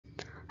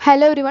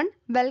Hello everyone,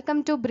 welcome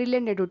to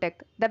Brilliant EduTech,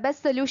 the best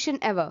solution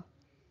ever.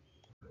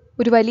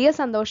 ഒരു വലിയ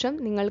സന്തോഷം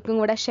നിങ്ങൾക്കും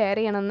കൂടെ ഷെയർ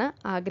ചെയ്യണമെന്ന്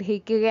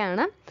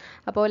ആഗ്രഹിക്കുകയാണ്.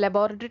 അപ്പോൾ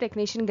ലബോറട്ടറി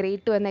ടെക്നീഷ്യൻ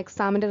ഗ്രേഡ് 2 എന്ന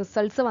എക്സാമിൻ്റെ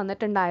റിസൾട്ട്സ്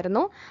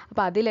വന്നിട്ടുണ്ടായിരുന്നു.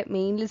 അപ്പോൾ അതിൽ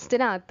മെയിൻ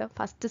ലിസ്റ്റിനകത്ത്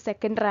ഫസ്റ്റ്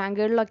സെക്കൻഡ്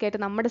റാങ്കുകളിലൊക്കെ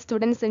ആയിട്ട് നമ്മുടെ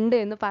സ്റ്റുഡൻസ് ഉണ്ട്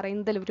എന്ന്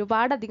പറയുന്നതിൽ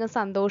ഒരുപാടധികം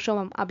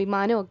സന്തോഷവും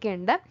അഭിമാനവും ഒക്കെ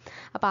ഉണ്ട്.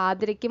 അപ്പോൾ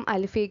ആതിരയ്ക്കും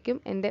അൽഫയ്ക്കും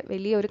എൻ്റെ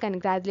വലിയൊരു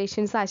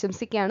കൺഗ്രാജുലേഷൻസ്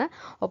ആശംസിക്കുകയാണ്.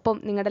 ഒപ്പം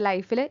നിങ്ങളുടെ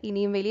ലൈഫിൽ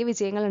ഇനിയും വലിയ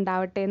വിജയങ്ങൾ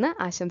ഉണ്ടാവട്ടെ എന്ന്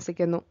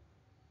ആശംസിക്കുന്നു.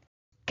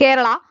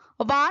 കേരള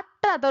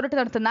വാട്ടർ അതോറിറ്റി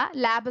നടത്തുന്ന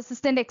ലാബ്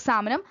അസിസ്റ്റന്റ്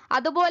എക്സാമിനും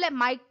അതുപോലെ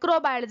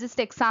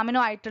മൈക്രോബയോളജിസ്റ്റ്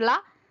എക്സാമിനും ആയിട്ടുള്ള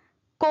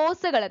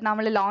കോഴ്സുകൾ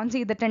നമ്മൾ ലോഞ്ച്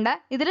ചെയ്തിട്ടുണ്ട്.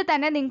 ഇതിൽ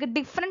തന്നെ നിങ്ങൾക്ക്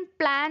ഡിഫറെൻറ്റ്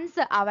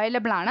പ്ലാൻസ്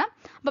അവൈലബിൾ ആണ്.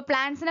 അപ്പോൾ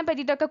പ്ലാൻസിനെ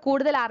പറ്റിയിട്ടൊക്കെ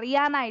കൂടുതൽ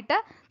അറിയാനായിട്ട്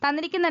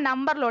തന്നിരിക്കുന്ന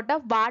നമ്പറിലോട്ട്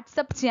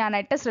വാട്സപ്പ്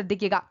ചെയ്യാനായിട്ട്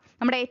ശ്രദ്ധിക്കുക.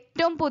 നമ്മുടെ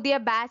ഏറ്റവും പുതിയ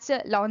ബാച്ച്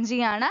ലോഞ്ച്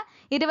ചെയ്യാണ്.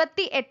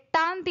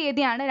 28-ാം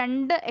തീയതിയാണ്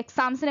 2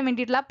 എക്സാംസിന്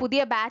വേണ്ടിയിട്ടുള്ള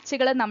പുതിയ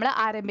ബാച്ചുകൾ നമ്മൾ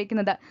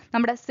ആരംഭിക്കുന്നത്.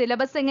 നമ്മുടെ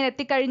സിലബസ് ഇങ്ങനെ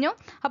എത്തിക്കഴിഞ്ഞു.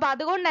 അപ്പോൾ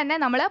അതുകൊണ്ട് തന്നെ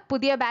നമ്മൾ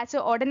പുതിയ ബാച്ച്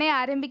ഉടനെ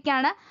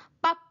ആരംഭിക്കുകയാണ്.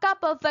 പക്ക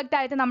പെർഫെക്റ്റ്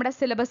ആയിട്ട് നമ്മുടെ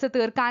സിലബസ്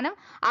തീർക്കാനും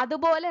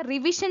അതുപോലെ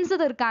റിവിഷൻസ്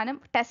തീർക്കാനും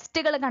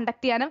ടെസ്റ്റുകൾ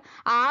കണ്ടക്ട് ചെയ്യാനും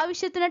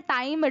ആവശ്യത്തിന്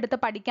ടൈം എടുത്ത്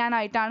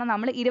പഠിക്കാനായിട്ടാണ്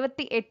നമ്മൾ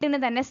 28-ന്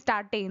തന്നെ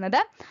സ്റ്റാർട്ട് ചെയ്യുന്നത്.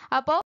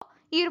 അപ്പോൾ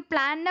ഈ ഒരു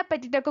പ്ലാനിനെ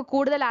പറ്റിയിട്ടൊക്കെ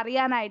കൂടുതൽ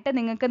അറിയാനായിട്ട്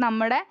നിങ്ങൾക്ക്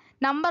നമ്മുടെ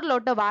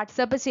നമ്പറിലോട്ട്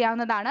വാട്സപ്പ്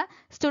ചെയ്യാവുന്നതാണ്.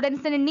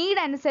 സ്റ്റുഡൻസിന്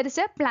നീഡ്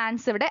അനുസരിച്ച്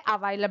പ്ലാൻസ് ഇവിടെ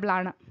അവൈലബിൾ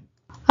ആണ്.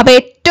 അപ്പോൾ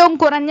ഏറ്റവും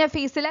കുറഞ്ഞ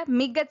ഫീസിൽ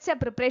മികച്ച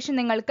പ്രിപ്പറേഷൻ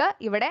നിങ്ങൾക്ക്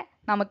ഇവിടെ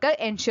നമുക്ക്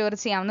എൻഷുർ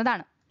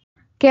ചെയ്യാവുന്നതാണ്.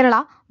 കേരള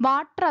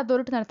വാട്ടർ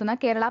അതോറിറ്റി നടത്തുന്ന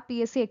കേരള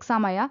PSC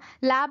എക്സാമായ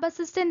ലാബ്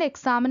അസിസ്റ്റന്റ്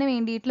എക്സാമിന്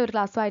വേണ്ടിയിട്ടുള്ള ഒരു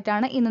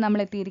ക്ലാസ്സുമായിട്ടാണ് ഇന്ന് നമ്മൾ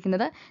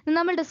എത്തിയിരിക്കുന്നത്. ഇന്ന്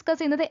നമ്മൾ ഡിസ്കസ്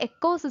ചെയ്യുന്നത്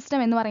എക്കോ സിസ്റ്റം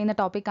എന്ന് പറയുന്ന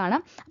ടോപ്പിക്കാണ്.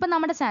 അപ്പോൾ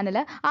നമ്മുടെ ചാനൽ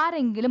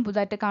ആരെങ്കിലും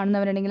പുതുതായിട്ട്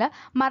കാണുന്നവരുണ്ടെങ്കിൽ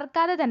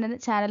മറക്കാതെ തന്നെ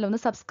ചാനൽ ഒന്ന്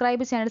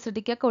സബ്സ്ക്രൈബ് ചെയ്യാനായിട്ട്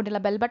ശ്രദ്ധിക്കുക.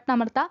 കൂടെയുള്ള ബെൽ ബട്ടൺ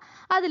അമർത്തുക.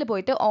 അതിൽ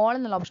പോയിട്ട് ഓൾ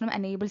എന്നുള്ള ഓപ്ഷനും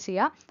എനേബിൾ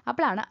ചെയ്യുക.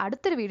 അപ്പോഴാണ്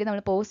അടുത്തൊരു വീഡിയോ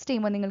നമ്മൾ പോസ്റ്റ്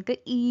ചെയ്യുമ്പോൾ നിങ്ങൾക്ക്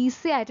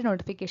ഈസി ആയിട്ട്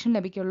നോട്ടിഫിക്കേഷൻ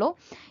ലഭിക്കുള്ളൂ.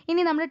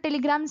 ഇനി നമ്മൾ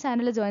ടെലിഗ്രാം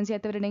ചാനൽ ജോയിൻ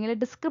ചെയ്യാത്തവരുണ്ടെങ്കിൽ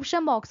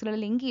ഡിസ്ക്രിപ്ഷൻ ബോക്സിലുള്ള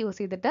ലിങ്ക് യൂസ്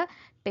ചെയ്തിട്ട്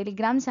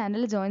ടെലിഗ്രാം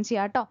ചാനൽ ജോയിൻ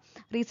ചെയ്യാം കേട്ടോ.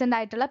 റീസെൻ്റ്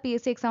ആയിട്ടുള്ള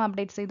PSC എക്സാം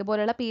അപ്ഡേറ്റ്സ്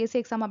ഇതുപോലെയുള്ള PSC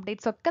എക്സാം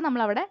അപ്ഡേറ്റ്സ് ഒക്കെ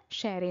നമ്മൾ അവിടെ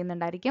ഷെയർ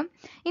ചെയ്യുന്നുണ്ടായിരിക്കും.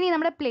 ഇനി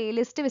നമ്മുടെ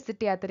പ്ലേലിസ്റ്റ്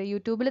വിസിറ്റ് ചെയ്യാത്തവർ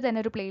യൂട്യൂബിൽ തന്നെ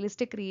ഒരു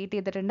പ്ലേലിസ്റ്റ് ക്രിയേറ്റ്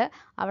ചെയ്തിട്ടുണ്ട്.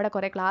 അവിടെ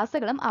കുറേ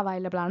ക്ലാസ്സുകളും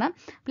അവൈലബിൾ ആണ്.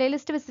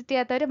 പ്ലേലിസ്റ്റ് വിസിറ്റ്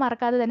ചെയ്യാത്തവർ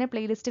മറക്കാതെ തന്നെ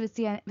പ്ലേലിസ്റ്റ്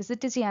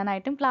വിസിറ്റ്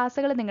ചെയ്യാനായിട്ടും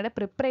ക്ലാസ്സുകൾ നിങ്ങളുടെ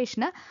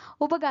പ്രിപ്പറേഷന്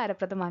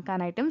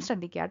ഉപകാരപ്രദമാക്കാനായിട്ടും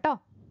ശ്രദ്ധിക്കുക കേട്ടോ.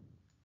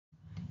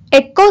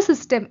 എക്കോ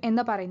സിസ്റ്റം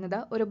എന്ന് പറയുന്നത്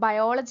ഒരു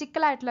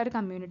ബയോളജിക്കൽ ആയിട്ടുള്ള ഒരു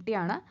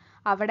കമ്മ്യൂണിറ്റിയാണ്.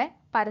 അവിടെ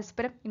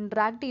പരസ്പരം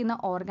ഇൻട്രാക്ട് ചെയ്യുന്ന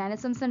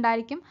ഓർഗാനിസംസ്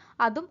ഉണ്ടായിരിക്കും.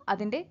 അതും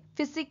അതിൻ്റെ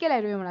ഫിസിക്കൽ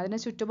എൻവയോൺമെൻറ്റ് അതിന്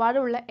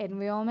ചുറ്റുപാടുമുള്ള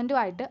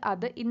എൻവയോൺമെൻറ്റുമായിട്ട്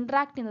അത്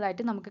ഇൻട്രാക്ട്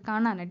ചെയ്യുന്നതായിട്ട് നമുക്ക്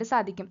കാണാനായിട്ട്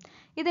സാധിക്കും.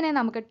 ഇതിനെ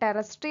നമുക്ക്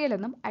ടെറസ്ട്രിയൽ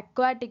എന്നും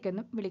അക്വാറ്റിക്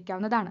എന്നും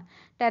വിളിക്കാവുന്നതാണ്.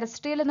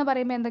 ടെറസ്ട്രിയൽ എന്ന്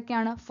പറയുമ്പോൾ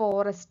എന്തൊക്കെയാണ്?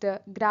 ഫോറസ്റ്റ്,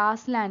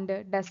 ഗ്രാസ് ലാൻഡ്,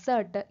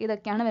 ഡെസേർട്ട്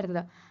ഇതൊക്കെയാണ്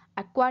വരുന്നത്.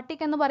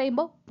 അക്വാറ്റിക് എന്ന്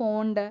പറയുമ്പോൾ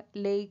പോണ്ട്,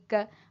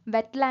 ലേക്ക്,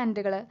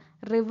 വെറ്റ്ലാൻഡുകൾ,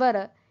 റിവർ,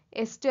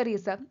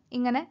 എസ്റ്ററീസ്,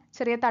 ഇങ്ങനെ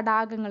ചെറിയ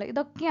തടാകങ്ങൾ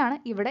ഇതൊക്കെയാണ്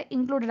ഇവിടെ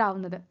ഇൻക്ലൂഡഡ്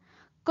ആവുന്നത്.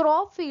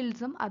 ക്രോപ്പ്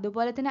ഫീൽഡ്സും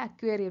അതുപോലെ തന്നെ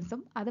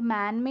അക്വേറിയംസും അത്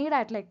മാൻമെയ്ഡ്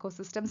ആയിട്ടുള്ള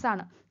എക്കോസിസ്റ്റംസ്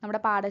ആണ്.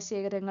 നമ്മുടെ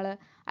പാടശേഖരങ്ങൾ,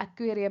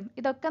 അക്വേറിയം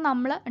ഇതൊക്കെ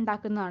നമ്മൾ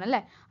ഉണ്ടാക്കുന്നതാണ്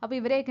അല്ലേ. അപ്പോൾ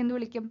ഇവരെയൊക്കെ എന്ത്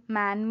വിളിക്കും?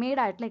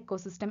 മാൻമെയ്ഡ് ആയിട്ടുള്ള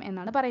എക്കോസിസ്റ്റം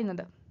എന്നാണ്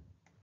പറയുന്നത്.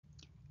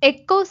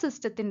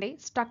 എക്കോസിസ്റ്റത്തിൻ്റെ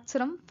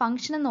സ്ട്രക്ചറും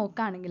ഫംഗ്ഷനും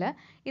നോക്കുകയാണെങ്കിൽ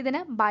ഇതിന്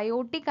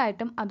ബയോട്ടിക്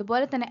ആയിട്ടും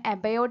അതുപോലെ തന്നെ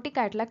എബയോട്ടിക്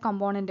ആയിട്ടുള്ള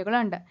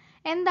കമ്പോണൻറ്റുകളുണ്ട്.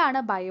 എന്താണ്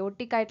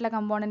ബയോട്ടിക് ആയിട്ടുള്ള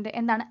കമ്പോണൻറ്റ്,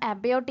 എന്താണ്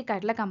എബയോട്ടിക്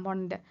ആയിട്ടുള്ള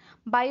കമ്പോണൻറ്റ്?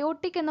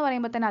 ബയോട്ടിക് എന്ന്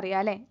പറയുമ്പോൾ തന്നെ അറിയാം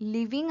അല്ലേ,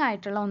 ലിവിങ്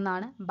ആയിട്ടുള്ള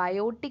ഒന്നാണ്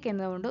ബയോട്ടിക്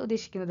എന്നതുകൊണ്ട്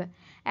ഉദ്ദേശിക്കുന്നത്.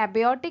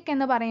 എബയോട്ടിക്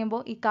എന്ന്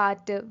പറയുമ്പോൾ ഈ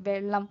കാറ്റ്,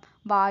 വെള്ളം,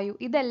 വായു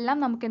ഇതെല്ലാം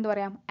നമുക്ക് എന്ത്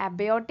പറയാം?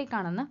 എബയോട്ടിക്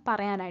ആണെന്ന്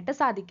പറയാനായിട്ട്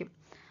സാധിക്കും.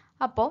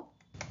 അപ്പോൾ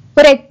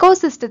ഒരു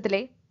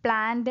എക്കോസിസ്റ്റത്തിലെ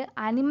പ്ലാന്റ്,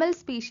 അനിമൽ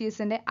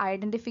സ്പീഷീസിൻ്റെ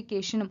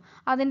ഐഡൻറ്റിഫിക്കേഷനും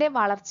അതിൻ്റെ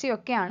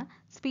വളർച്ചയൊക്കെയാണ്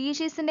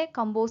സ്പീഷീസിൻ്റെ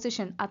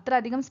കമ്പോസിഷൻ.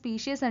 അത്രയധികം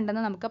സ്പീഷീസ്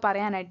ഉണ്ടെന്ന് നമുക്ക്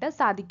പറയാനായിട്ട്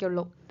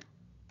സാധിക്കുള്ളൂ.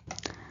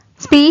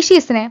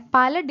 സ്പീഷീസിനെ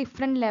പല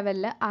ഡിഫറെൻറ്റ്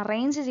ലെവലിൽ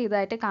അറേഞ്ച്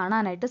ചെയ്തതായിട്ട്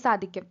കാണാനായിട്ട്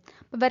സാധിക്കും.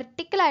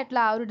 വെർട്ടിക്കൽ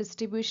ആയിട്ടുള്ള ആ ഒരു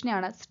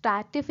ഡിസ്ട്രിബ്യൂഷനെയാണ്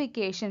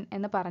സ്ട്രാറ്റിഫിക്കേഷൻ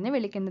എന്ന് പറഞ്ഞ്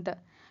വിളിക്കുന്നത്.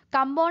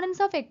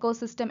 കമ്പോണൻസ് ഓഫ്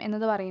എക്കോസിസ്റ്റം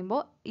എന്നത്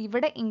പറയുമ്പോൾ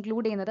ഇവിടെ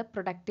ഇൻക്ലൂഡ് ചെയ്യുന്നത്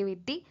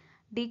പ്രൊഡക്ടിവിറ്റി,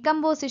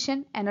 ഡീകമ്പോസിഷൻ,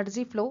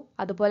 എനർജി ഫ്ലോ,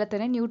 അതുപോലെ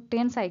തന്നെ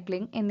ന്യൂട്രിയൻ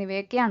സൈക്ലിംഗ്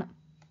എന്നിവയൊക്കെയാണ്.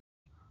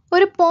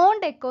 ഒരു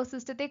പോണ്ട്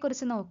എക്കോസിസ്റ്റത്തെ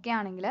കുറിച്ച്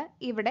നോക്കുകയാണെങ്കിൽ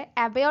ഇവിടെ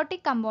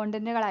അബയോട്ടിക്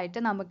കമ്പോണൻറ്റുകളായിട്ട്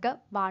നമുക്ക്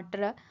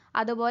വാട്ടർ,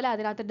 അതുപോലെ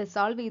അതിനകത്ത്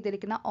ഡിസോൾവ്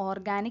ചെയ്തിരിക്കുന്ന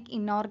ഓർഗാനിക്,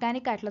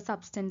 ഇൻഓർഗാനിക് ആയിട്ടുള്ള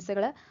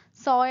സബ്സ്റ്റൻസുകൾ,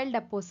 സോയിൽ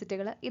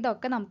ഡെപ്പോസിറ്റുകൾ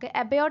ഇതൊക്കെ നമുക്ക്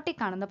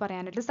അബയോട്ടിക് ആണെന്ന്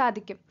പറയാനായിട്ട്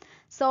സാധിക്കും.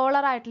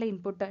 സോളർ ആയിട്ടുള്ള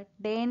ഇൻപുട്ട്,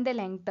 ഡേൻ്റെ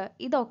ലെങ്ത്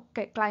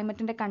ഇതൊക്കെ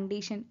ക്ലൈമറ്റിൻ്റെ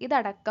കണ്ടീഷൻ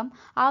ഇതടക്കം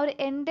ആ ഒരു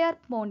എൻറ്റയർ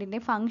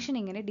പോണ്ടിൻ്റെ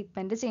ഫങ്ഷനിങ്ങിനെ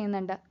ഡിപ്പെൻഡ്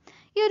ചെയ്യുന്നുണ്ട്.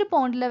 ഈ ഒരു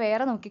പോണ്ടിൽ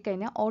വേറെ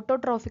നോക്കിക്കഴിഞ്ഞാൽ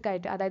ഓട്ടോട്രോഫിക്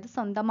ആയിട്ട് അതായത്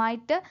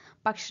സ്വന്തമായിട്ട്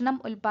ഭക്ഷണം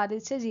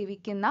ഉൽപ്പാദിച്ച്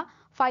ജീവിക്കുന്ന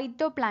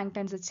ഫൈറ്റോ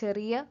പ്ലാങ്ക്ടൺസ്,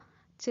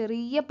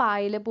 ചെറിയ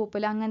പായൽ,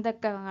 പൂപ്പൽ അങ്ങനത്തെ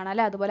ഒക്കെ കാണാം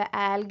അല്ലേ. അതുപോലെ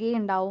ആൽഗേ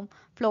ഉണ്ടാവും,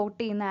 ഫ്ലോട്ട്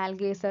ചെയ്യുന്ന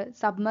ആൽഗേസ്,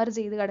 സബ്മർജ്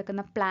ചെയ്ത്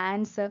കിടക്കുന്ന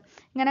പ്ലാന്റ്സ്,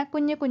 ഇങ്ങനെ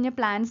കുഞ്ഞു കുഞ്ഞു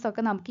പ്ലാന്റ്സ്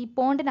ഒക്കെ നമുക്ക് ഈ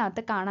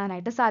പോണ്ടിനകത്ത്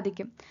കാണാനായിട്ട്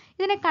സാധിക്കും.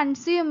 ഇതിനെ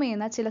കൺസ്യൂം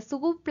ചെയ്യുന്ന ചില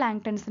സൂപ്പ്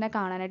പ്ലാങ്ക്ടൺസിനെ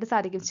കാണാനായിട്ട്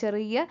സാധിക്കും.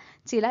 ചെറിയ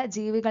ചില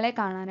ജീവികളെ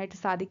കാണാനായിട്ട്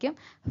സാധിക്കും.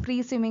 ഫ്രീ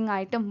സ്വിമ്മിങ്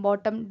ആയിട്ടും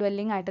ബോട്ടം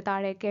ഡ്വെല്ലിംഗ് ആയിട്ട്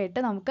താഴെയൊക്കെ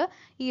ആയിട്ട് നമുക്ക്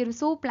ഈ ഒരു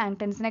സൂപ്പ്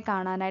പ്ലാങ്ക്ടൺസിനെ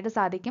കാണാനായിട്ട്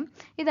സാധിക്കും.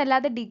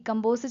 ഇതല്ലാതെ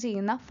ഡീകമ്പോസ്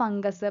ചെയ്യുന്ന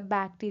ഫംഗസ്,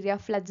 ബാക്ടീരിയ,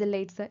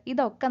 ഫ്ലജല്ലേറ്റ്സ്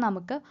ഇതൊക്കെ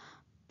നമുക്ക്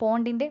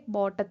പോണ്ടിൻ്റെ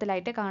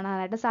ബോട്ടത്തിലായിട്ട്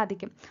കാണാനായിട്ട്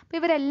സാധിക്കും. അപ്പോൾ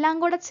ഇവരെല്ലാം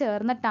കൂടെ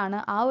ചേർന്നിട്ടാണ്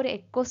ആ ഒരു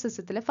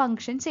എക്കോസിസ്റ്റത്തിൽ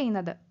ഫങ്ഷൻ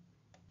ചെയ്യുന്നത്.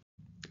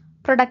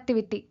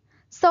 പ്രൊഡക്ടിവിറ്റി.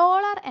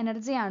 സോളാർ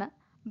എനർജിയാണ്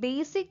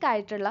ബേസിക്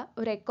ആയിട്ടുള്ള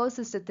ഒരു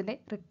എക്കോസിസ്റ്റത്തിൻ്റെ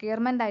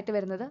റിക്വയർമെൻ്റ് ആയിട്ട്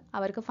വരുന്നത്,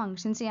 അവർക്ക്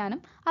ഫങ്ഷൻ ചെയ്യാനും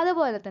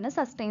അതുപോലെ തന്നെ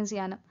സസ്റ്റെയിൻ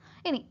ചെയ്യാനും.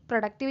 ഇനി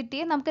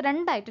പ്രൊഡക്ടിവിറ്റിയെ നമുക്ക്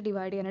രണ്ടായിട്ട്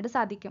ഡിവൈഡ് ചെയ്യാനായിട്ട്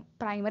സാധിക്കും.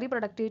 പ്രൈമറി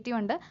പ്രൊഡക്ടിവിറ്റി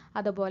ഉണ്ട്,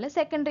 അതുപോലെ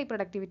സെക്കൻഡറി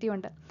പ്രൊഡക്ടിവിറ്റി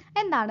ഉണ്ട്.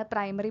 എന്താണ്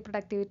പ്രൈമറി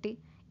പ്രൊഡക്ടിവിറ്റി?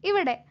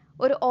 ഇവിടെ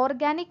ഒരു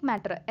ഓർഗാനിക്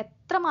മാറ്റർ,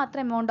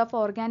 എത്രമാത്രം എമൗണ്ട് ഓഫ്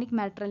ഓർഗാനിക്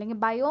മാറ്റർ അല്ലെങ്കിൽ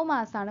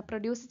ബയോമാസ് ആണ്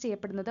പ്രൊഡ്യൂസ്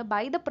ചെയ്യപ്പെടുന്നത്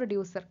ബൈ ദ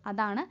പ്രൊഡ്യൂസർ,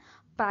 അതാണ്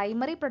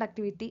പ്രൈമറി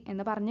പ്രൊഡക്ടിവിറ്റി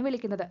എന്ന് പറഞ്ഞ്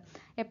വിളിക്കുന്നത്.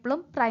 എപ്പോഴും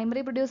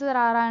പ്രൈമറി പ്രൊഡ്യൂസർ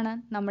ആരാണ്?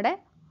 നമ്മുടെ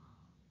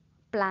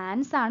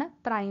പ്ലാന്റ്സ് ആണ്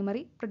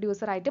പ്രൈമറി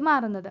പ്രൊഡ്യൂസർ ആയിട്ട്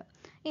മാറുന്നത്.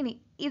 ഇനി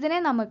ഇതിനെ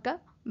നമുക്ക്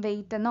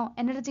വെയിറ്റ് എന്നോ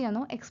എനർജി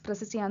എന്നോ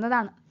എക്സ്പ്രസ്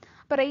ചെയ്യാവുന്നതാണ്.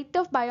 അപ്പോൾ റേറ്റ്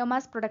ഓഫ്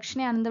ബയോമാസ്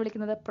പ്രൊഡക്ഷനെയാണ് എന്ത്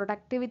വിളിക്കുന്നത്?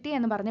 പ്രൊഡക്ടിവിറ്റി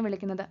എന്ന് പറഞ്ഞ്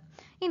വിളിക്കുന്നത്.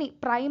 ഇനി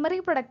പ്രൈമറി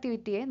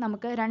പ്രൊഡക്ടിവിറ്റിയെ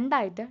നമുക്ക്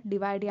രണ്ടായിട്ട്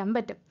ഡിവൈഡ് ചെയ്യാൻ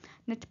പറ്റും.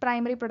 നെറ്റ്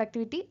പ്രൈമറി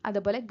പ്രൊഡക്ടിവിറ്റി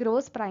അതുപോലെ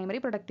gross primary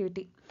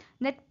productivity.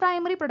 Net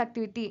primary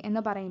productivity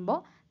എന്ന് പറയുമ്പോൾ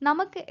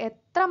നമുക്ക്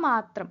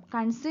എത്രമാത്രം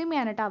കൺസ്യൂം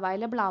ചെയ്യാനായിട്ട്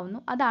അവൈലബിൾ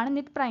ആവുന്നു അതാണ്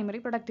നെറ്റ്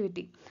പ്രൈമറി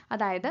പ്രൊഡക്ടിവിറ്റി.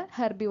 അതായത്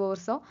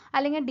ഹെർബിവോർസോ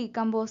അല്ലെങ്കിൽ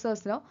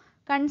ഡീകമ്പോസേഴ്സോ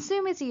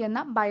കൺസ്യൂം ചെയ്യുന്ന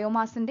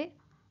ബയോമാസിൻ്റെ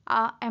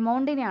ആ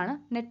എമൗണ്ടിനെയാണ്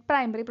നെറ്റ്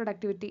പ്രൈമറി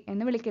പ്രൊഡക്ടിവിറ്റി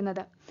എന്ന്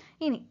വിളിക്കുന്നത്.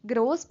 ഇനി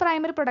ഗ്രോസ്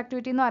പ്രൈമറി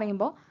പ്രൊഡക്ടിവിറ്റി എന്ന്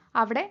പറയുമ്പോൾ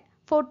അവിടെ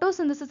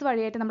ഫോട്ടോസിന്തസിസ്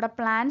വഴിയായിട്ട് നമ്മുടെ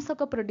പ്ലാന്റ്സ്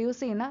ഒക്കെ പ്രൊഡ്യൂസ്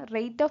ചെയ്യുന്ന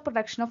rate of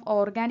production of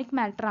organic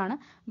matter ആണ്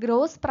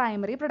ഗ്രോസ്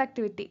പ്രൈമറി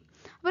പ്രൊഡക്ടിവിറ്റി.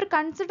 അപ്പോൾ ഒരു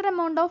consider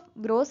amount of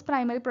gross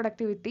primary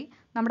productivity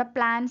നമ്മുടെ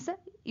പ്ലാന്റ്സ്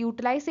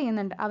യൂട്ടിലൈസ്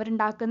ചെയ്യുന്നുണ്ട്.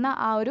 അവരുണ്ടാക്കുന്ന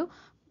ആ ഒരു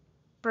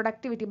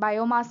പ്രൊഡക്ടിവിറ്റി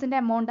ബയോമാസിൻ്റെ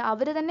എമൗണ്ട്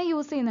അവർ തന്നെ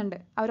യൂസ് ചെയ്യുന്നുണ്ട്.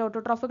 അവർ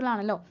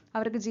ഓട്ടോട്രോഫുകളാണല്ലോ,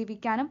 അവർക്ക്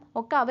ജീവിക്കാനും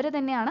ഒക്കെ അവർ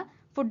തന്നെയാണ്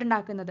ഫുഡ്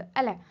ഉണ്ടാക്കുന്നത്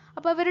അല്ലേ.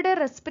 അപ്പോൾ അവരുടെ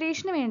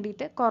റെസ്പിറേഷന്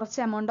വേണ്ടിയിട്ട് കുറച്ച്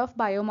amount of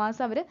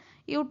biomass our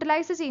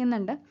utilise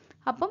ചെയ്യുന്നുണ്ട്.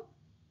 അപ്പം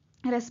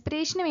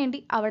റെസ്പിറേഷന് വേണ്ടി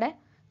അവിടെ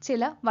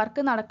ചില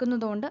വർക്ക്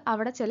നടക്കുന്നതുകൊണ്ട്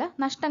അവിടെ ചില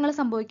നഷ്ടങ്ങൾ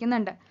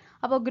സംഭവിക്കുന്നുണ്ട്.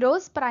 അപ്പോൾ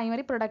ഗ്രോസ്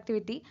പ്രൈമറി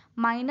പ്രൊഡക്ടിവിറ്റി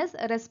മൈനസ്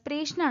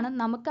റെസ്പിറേഷനാണ്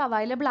നമുക്ക്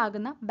അവൈലബിൾ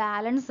ആകുന്ന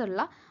ബാലൻസ്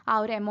ഉള്ള ആ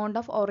ഒരു എമൗണ്ട്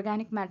ഓഫ്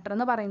ഓർഗാനിക് മാറ്റർ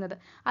എന്ന് പറയുന്നത്.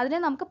 അതിനെ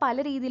നമുക്ക്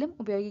പല രീതിയിലും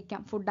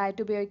ഉപയോഗിക്കാം.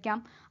 ഫുഡായിട്ട്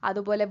ഉപയോഗിക്കാം,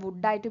 അതുപോലെ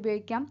വുഡായിട്ട്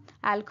ഉപയോഗിക്കാം,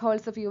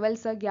 ആൽക്കഹോൾസ്,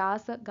 ഫ്യൂവൽസ്,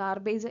 ഗ്യാസ്,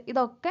 ഗാർബേജ്,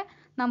 ഇതൊക്കെ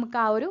നമുക്ക്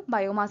ആ ഒരു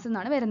ബയോമാസിൽ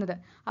നിന്നാണ് വരുന്നത്.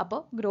 അപ്പോൾ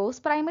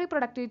ഗ്രോസ് പ്രൈമറി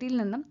പ്രൊഡക്ടിവിറ്റിയിൽ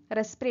നിന്നും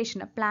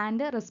റെസ്പിറേഷൻ,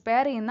 പ്ലാന്റ്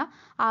റെസ്പയർ ചെയ്യുന്ന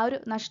ആ ഒരു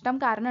നഷ്ടം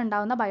കാരണം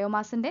ഉണ്ടാകുന്ന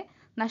ബയോമാസിൻ്റെ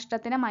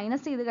നഷ്ടത്തിനെ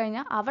മൈനസ് ചെയ്ത്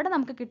കഴിഞ്ഞാൽ അവിടെ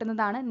നമുക്ക്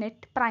കിട്ടുന്നതാണ്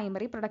നെറ്റ്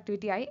പ്രൈമറി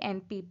പ്രൊഡക്ടിവിറ്റി ആയി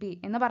NPP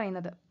എന്ന്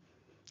പറയുന്നത്.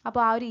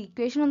 അപ്പോൾ ആ ഒരു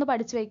ഈക്വേഷൻ ഒന്ന്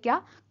പഠിച്ചു വയ്ക്കുക.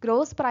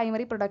 Gross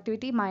primary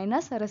productivity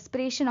minus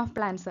respiration of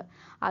plants,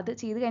 അത്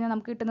ചെയ്ത് കഴിഞ്ഞാൽ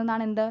നമുക്ക്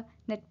കിട്ടുന്നതാണ് എന്ത്?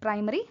 Net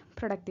primary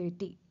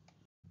productivity.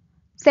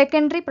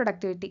 Secondary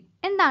productivity.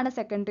 എന്താണ്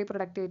സെക്കൻഡറി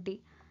പ്രൊഡക്ടിവിറ്റി?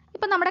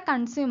 ഇപ്പോൾ നമ്മുടെ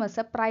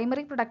കൺസ്യൂമേഴ്സ്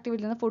പ്രൈമറി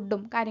പ്രൊഡക്ടിവിറ്റിയിൽ നിന്ന്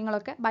ഫുഡും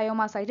കാര്യങ്ങളൊക്കെ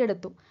ബയോമാസ് ആയിട്ട്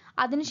എടുത്തു.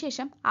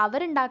 അതിനുശേഷം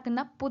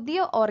അവരുണ്ടാക്കുന്ന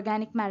പുതിയ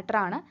ഓർഗാനിക് മാറ്റർ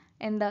ആണ്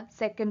എന്ത്?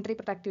 സെക്കൻഡറി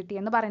പ്രൊഡക്ടിവിറ്റി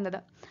എന്ന് പറയുന്നത്.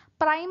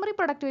 പ്രൈമറി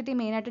പ്രൊഡക്ടിവിറ്റി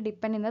മെയിനായിട്ട്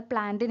ഡിപ്പെൻഡ് ചെയ്യുന്നത്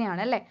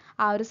പ്ലാന്റിനെയാണ് അല്ലേ.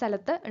 ആ ഒരു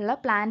സ്ഥലത്ത് ഉള്ള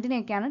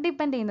പ്ലാന്റിനെയൊക്കെയാണ്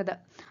ഡിപ്പെൻഡ് ചെയ്യുന്നത്.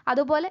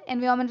 അതുപോലെ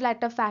എൻവയോൺമെൻറ്റൽ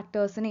ആയിട്ട്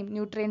ഫാക്ടേഴ്സിനെയും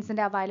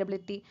ന്യൂട്രിയൻസിൻ്റെ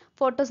അവൈലബിലിറ്റി,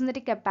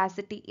 ഫോട്ടോസിന്തറ്റിക്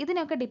കപ്പാസിറ്റി,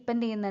 ഇതിനൊക്കെ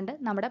ഡിപ്പെൻഡ് ചെയ്യുന്നുണ്ട്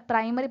നമ്മുടെ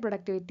പ്രൈമറി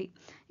പ്രൊഡക്ടിവിറ്റി.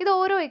 ഇത്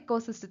ഓരോ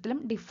എക്കോസിസ്റ്റത്തിലും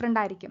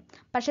ഡിഫറെൻ്റ് ആയിരിക്കും.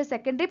 പക്ഷേ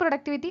സെക്കൻഡറി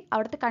പ്രൊഡക്ടിവിറ്റി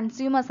അവിടുത്തെ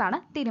കൺസ്യൂമേഴ്സ് ആണ്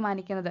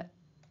തീരുമാനിക്കുന്നത്.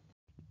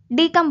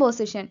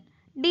 ഡീകമ്പോസിഷൻ.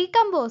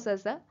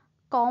 ഡീകമ്പോസേഴ്സ്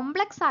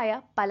കോംപ്ലക്സ്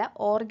ആയ പല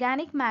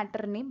ഓർഗാനിക്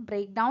മാറ്ററിനെയും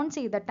ബ്രേക്ക് ഡൗൺ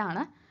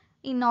ചെയ്തിട്ടാണ്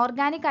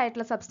ഇൻഓർഗാനിക്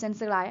ആയിട്ടുള്ള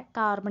സബ്സ്റ്റൻസുകളായ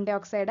കാർബൺ ഡൈ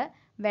ഓക്സൈഡ്,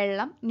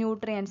 വെള്ളം,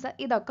 ന്യൂട്രിയൻസ്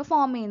ഇതൊക്കെ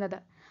ഫോം ചെയ്യുന്നത്.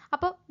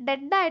 അപ്പോൾ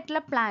ഡെഡ്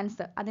ആയിട്ടുള്ള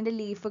പ്ലാന്റ്സ്, അതിൻ്റെ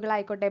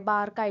ലീഫുകളായിക്കോട്ടെ,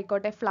 ബാർക്ക്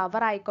ആയിക്കോട്ടെ,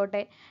 ഫ്ലവർ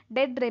ആയിക്കോട്ടെ,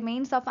 ഡെഡ്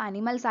റിമെയിൻസ് ഓഫ്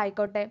അനിമൽസ്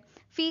ആയിക്കോട്ടെ,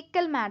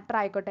 ഫീക്കൽ മാറ്റർ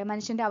ആയിക്കോട്ടെ,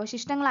 മനുഷ്യൻ്റെ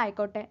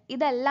അവശിഷ്ടങ്ങളായിക്കോട്ടെ,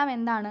 ഇതെല്ലാം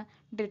എന്താണ്?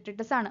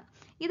 ഡെട്രിറ്റസ് ആണ്.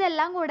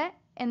 ഇതെല്ലാം കൂടെ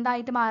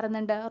എന്തായിട്ട്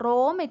മാറുന്നുണ്ട്? റോ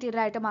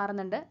മെറ്റീരിയൽ ആയിട്ട്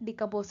മാറുന്നുണ്ട്.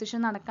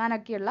 ഡികമ്പോസിഷൻ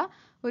നടക്കാനൊക്കെയുള്ള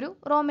ഒരു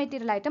റോ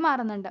മെറ്റീരിയൽ ആയിട്ട്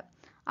മാറുന്നുണ്ട്.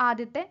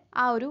 ആദ്യത്തെ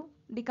ആ ഒരു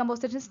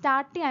ഡികമ്പോസിഷൻ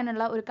സ്റ്റാർട്ട്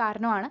ചെയ്യാനുള്ള ഒരു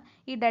കാരണമാണ്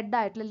ഈ ഡെഡ്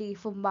ആയിട്ടുള്ള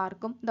ലീഫും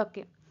ബാർക്കും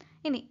ഇതൊക്കെ.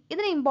 ഇനി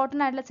ഇതിന്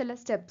ഇമ്പോർട്ടൻ്റ് ആയിട്ടുള്ള ചില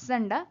സ്റ്റെപ്സ്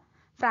ഉണ്ട്.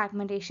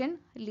 ഫ്രാഗ്മെൻറ്റേഷൻ,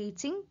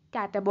 ലീച്ചിങ്,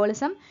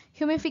 കാറ്റബോളിസം,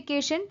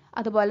 ഹ്യൂമിഫിക്കേഷൻ,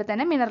 അതുപോലെ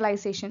തന്നെ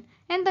മിനറലൈസേഷൻ.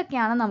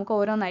 എന്തൊക്കെയാണെന്ന് നമുക്ക്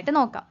ഓരോന്നായിട്ട്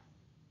നോക്കാം.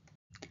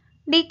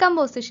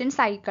 Decomposition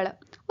cycle.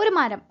 ഒരു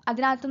മരം,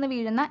 അതിനകത്തുനിന്ന്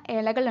വീഴുന്ന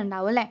ഇലകൾ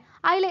ഉണ്ടാവും അല്ലേ.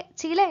 അതിൽ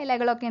ചില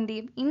ഇലകളൊക്കെ എന്ത്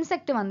ചെയ്യും?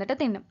 ഇൻസെക്റ്റ് വന്നിട്ട്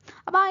തിന്നും.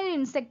 അപ്പോൾ ആ ഒരു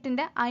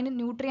ഇൻസെക്റ്റിൻ്റെ അതിന്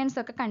ന്യൂട്രിയൻസ്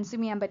ഒക്കെ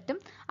കൺസ്യൂം ചെയ്യാൻ പറ്റും.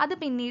 അത്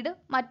പിന്നീട്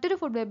മറ്റൊരു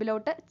ഫുഡ്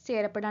വെബിലോട്ട്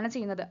ചേരപ്പെടുകയാണ്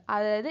ചെയ്യുന്നത്.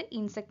 അതായത്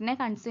ഇൻസെക്റ്റിനെ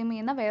കൺസ്യൂം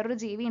ചെയ്യുന്ന വേറൊരു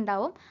ജീവി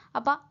ഉണ്ടാവും.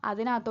 അപ്പോൾ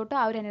അതിനകത്തോട്ട്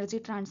ആ ഒരു എനർജി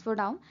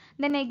ട്രാൻസ്ഫേർഡ് ആവും.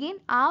 ദെൻ അഗെയിൻ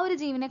ആ ഒരു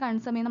ജീവിനെ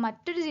കൺസ്യൂം ചെയ്യുന്ന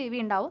മറ്റൊരു ജീവി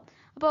ഉണ്ടാവും.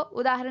 അപ്പോൾ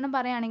ഉദാഹരണം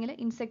പറയുകയാണെങ്കിൽ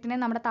ഇൻസെക്റ്റിനെ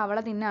നമ്മുടെ തവള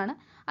തിന്നാണ്,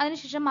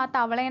 അതിനുശേഷം ആ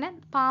തവളേനെ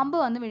പാമ്പ്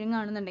വന്ന്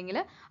വിഴുങ്ങുകയാണെന്നുണ്ടെങ്കിൽ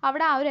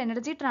അവിടെ ആ ഒരു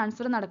എനർജി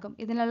ട്രാൻസ്ഫർ നടക്കും.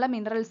 ഇതിനുള്ള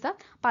മിനറൽസ്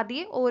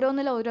പതിയെ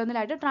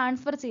ഓരോന്നിലായിട്ട്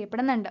ട്രാൻസ്ഫർ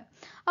ചെയ്യപ്പെടുന്നുണ്ട്.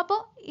 അപ്പോൾ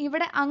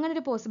ഇവിടെ അങ്ങനെ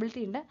ഒരു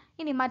പോസിബിലിറ്റി ഉണ്ട്.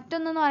 ഇനി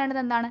മറ്റൊന്നെന്ന്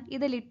പറയുന്നത് എന്താണ്?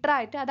 ഇത്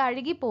ലിറ്ററായിട്ട് അത്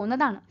അഴുകി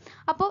പോകുന്നതാണ്.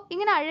 അപ്പോൾ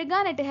ഇങ്ങനെ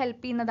അഴുകാനായിട്ട്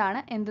ഹെൽപ്പ്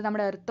ചെയ്യുന്നതാണ് എന്ത്?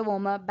 നമ്മുടെ earth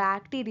warm,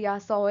 bacteria,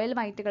 soil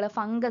മൈറ്റുകൾ,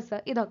 fungus,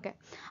 ഇതൊക്കെ.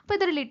 അപ്പോൾ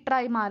ഇതൊരു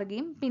ലിറ്ററായി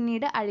മാറുകയും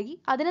പിന്നീട് അഴുകി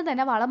അതിന്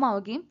തന്നെ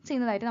വളമാവുകയും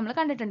ചെയ്യുന്നതായിട്ട് നമ്മൾ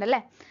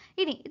കണ്ടിട്ടുണ്ടല്ലേ.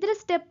 ഇനി ഇതിൽ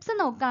സ്റ്റെപ്സ്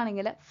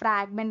നോക്കുകയാണെങ്കിൽ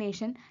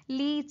fragmentation,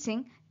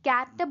 leaching,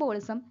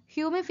 catabolism,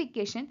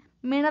 humification,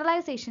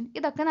 mineralisation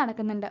ഇതൊക്കെ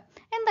നടക്കുന്നുണ്ട്.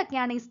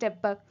 എന്തൊക്കെയാണ് ഈ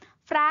സ്റ്റെപ്പ്?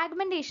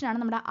 ഫ്രാഗ്മെന്റേഷൻ ആണ്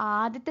നമ്മുടെ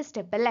ആദ്യത്തെ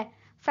സ്റ്റെപ്പ് അല്ലേ?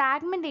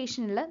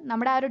 ഫ്രാഗ്മെന്റേഷനിൽ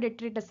നമ്മുടെ ആ ഒരു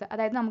ഡെട്രിറ്റസ്,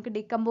 അതായത് നമുക്ക്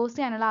ഡികമ്പോസ്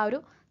ചെയ്യാനുള്ള ആ ഒരു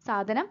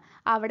സാധനം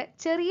അവിടെ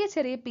ചെറിയ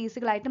ചെറിയ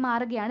പീസുകളായിട്ട്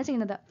മാറുകയാണ്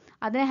ചെയ്യുന്നത്.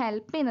 അതിനെ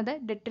ഹെൽപ്പ് ചെയ്യുന്നത്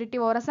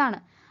ഡെട്രിറ്റിവോറസ് ആണ്.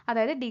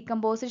 അതായത്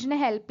ഡീകമ്പോസിഷനെ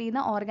ഹെൽപ്പ്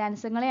ചെയ്യുന്ന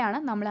ഓർഗാനിസങ്ങളെയാണ്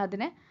നമ്മൾ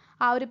അതിനെ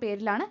ആ ഒരു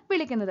പേരിലാണ്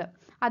വിളിക്കുന്നത്.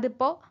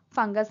 അതിപ്പോൾ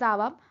ഫംഗസ്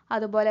ആവാം,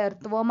 അതുപോലെ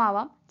എർത്ത് വോം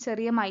ആവാം,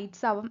 ചെറിയ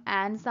മൈറ്റ്സ് ആവാം,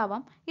 ആൻസ്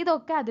ആവാം,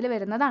 ഇതൊക്കെ അതിൽ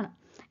വരുന്നതാണ്.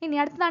 ഇനി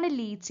അടുത്തതാണ്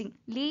ലീച്ചിങ്.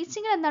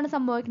 ലീച്ചിങ്ങിൽ എന്താണ്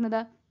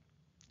സംഭവിക്കുന്നത്?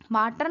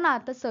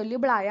 വാട്ടറിനകത്ത്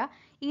സൊല്യൂബിളായ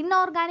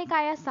ഇൻഓർഗാനിക്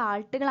ആയ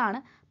സാൾട്ടുകളാണ്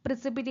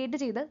പ്രിസിപ്പിറ്റേറ്റ്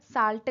ചെയ്ത്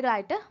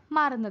സാൾട്ടുകളായിട്ട്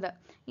മാറുന്നത്.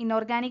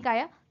 ഇൻഓർഗാനിക്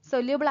ആയ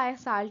സൊല്യൂബിളായ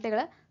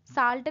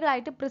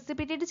സാൾട്ടുകളായിട്ട്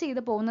പ്രിസിപ്പിറ്റേറ്റ്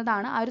ചെയ്ത്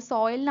പോകുന്നതാണ് ആ ഒരു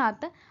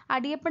സോയിലിനകത്ത്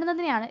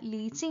അടിയപ്പെടുന്നതിനെയാണ്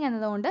ലീച്ചിങ്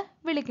എന്നതുകൊണ്ട്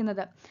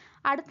വിളിക്കുന്നത്.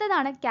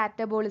 അടുത്തതാണ്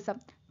കാറ്റബോളിസം.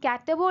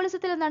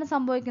 കാറ്റബോളിസത്തിൽ എന്താണ്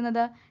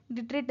സംഭവിക്കുന്നത്?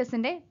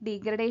 ഡിട്രിറ്റസിന്റെ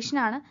ഡീഗ്രഡേഷൻ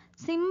ആണ്.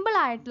 സിമ്പിൾ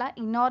ആയിട്ടുള്ള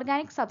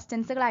ഇൻഓർഗാനിക്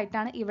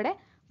സബ്സ്റ്റൻസുകളായിട്ടാണ് ഇവിടെ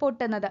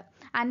പൊട്ടുന്നത്.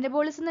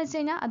 അനബോളിസം എന്ന് വെച്ച്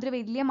കഴിഞ്ഞാൽ അതൊരു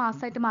വലിയ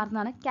മാസമായിട്ട്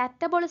മാറുന്നതാണ്.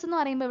 കാറ്റബോളിസം എന്ന്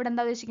പറയുമ്പോൾ ഇവിടെ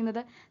എന്താ ഉദ്ദേശിക്കുന്നത്?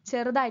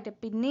 ചെറുതായിട്ട്,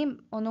 പിന്നെയും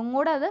ഒന്നും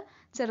കൂടെ അത്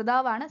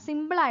ചെറുതാവാണ്.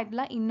 സിമ്പിൾ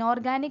ആയിട്ടുള്ള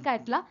ഇൻഓർഗാനിക്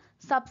ആയിട്ടുള്ള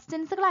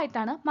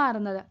സബ്സ്റ്റൻസുകളായിട്ടാണ്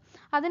മാറുന്നത്.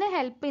 അതിനെ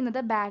ഹെൽപ്പ് ചെയ്യുന്നത്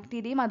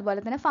ബാക്ടീരിയയും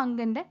അതുപോലെ തന്നെ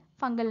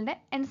ഫംഗലിന്റെ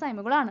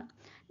എൻസൈമുകളാണ്.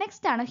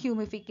 നെക്സ്റ്റ് ആണ്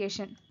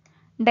ഹ്യൂമിഫിക്കേഷൻ.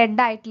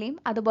 ഡെഡ് ആയിട്ടുള്ളയും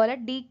അതുപോലെ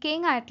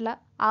ഡീക്കേയിങ് ആയിട്ടുള്ള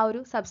ആ ഒരു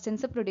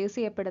സബ്സ്റ്റൻസ് പ്രൊഡ്യൂസ്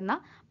ചെയ്യപ്പെടുന്ന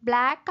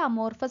ബ്ലാക്ക്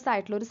അമോർഫസ്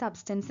ആയിട്ടുള്ള ഒരു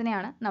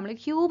സബ്സ്റ്റൻസിനെയാണ് നമ്മൾ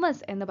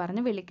ഹ്യൂമസ് എന്ന്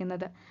പറഞ്ഞ്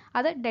വിളിക്കുന്നത്.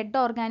 അത് ഡെഡ്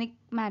ഓർഗാനിക്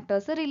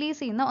മാറ്റേഴ്സ് റിലീസ്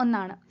ചെയ്യുന്ന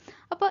ഒന്നാണ്.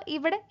 അപ്പോൾ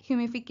ഇവിടെ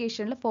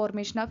ഹ്യൂമിഫിക്കേഷനിൽ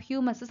ഫോർമേഷൻ ഓഫ്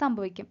ഹ്യൂമസ്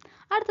സംഭവിക്കും.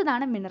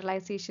 അടുത്തതാണ്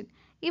മിനറലൈസേഷൻ.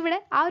 ഇവിടെ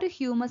ആ ഒരു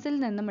ഹ്യൂമസിൽ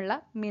നിന്നുമുള്ള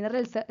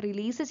മിനറൽസ്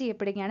റിലീസ്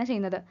ചെയ്യപ്പെടുകയാണ്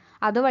ചെയ്യുന്നത്.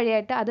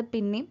 അതുവഴിയായിട്ട് അത്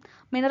പിന്നെയും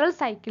മിനറൽ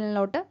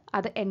സൈക്കിളിലോട്ട്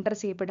അത് എൻ്റർ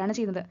ചെയ്യപ്പെടുകയാണ്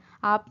ചെയ്യുന്നത്.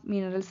 ആ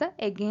മിനറൽസ്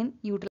എഗെയിൻ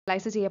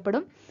യൂട്ടിലൈസ്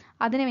ചെയ്യപ്പെടും.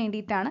 അതിന്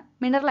വേണ്ടിയിട്ടാണ്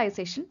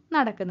മിനറലൈസേഷൻ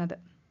നടക്കുന്നത്.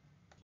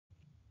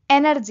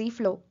 Energy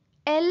flow.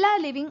 എല്ലാ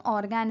ലിവിങ്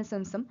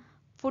ഓർഗാനിസംസും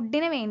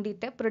ഫുഡിന്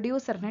വേണ്ടിയിട്ട്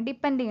പ്രൊഡ്യൂസറിനെ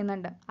ഡിപ്പെൻഡ്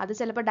ചെയ്യുന്നുണ്ട്. അത്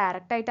ചിലപ്പോൾ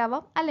ഡയറക്റ്റ്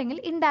ആയിട്ടാവാം, അല്ലെങ്കിൽ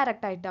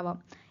ഇൻഡയറക്റ്റ് ആയിട്ടാവാം.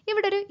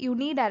 ഇവിടെ ഒരു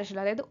യൂണി ഡയറക്ഷൻ,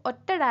 അതായത്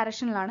ഒറ്റ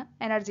ഡയറക്ഷനിലാണ്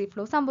എനർജി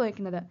ഫ്ലോ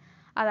സംഭവിക്കുന്നത്.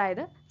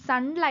 അതായത്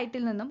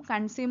സൺലൈറ്റിൽ നിന്നും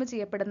കൺസ്യൂം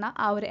ചെയ്യപ്പെടുന്ന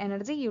ആ ഒരു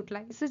എനർജി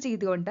യൂട്ടിലൈസ്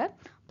ചെയ്തുകൊണ്ട്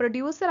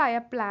പ്രൊഡ്യൂസറായ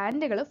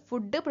പ്ലാന്റുകൾ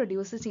ഫുഡ്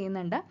പ്രൊഡ്യൂസ്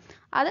ചെയ്യുന്നുണ്ട്.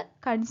 അത്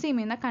കൺസ്യൂം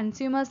ചെയ്യുന്ന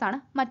കൺസ്യൂമേഴ്സാണ്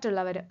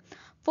മറ്റുള്ളവർ.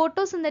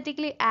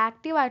 ഫോട്ടോസിന്തറ്റിക്കലി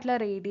ആക്റ്റീവ് ആയിട്ടുള്ള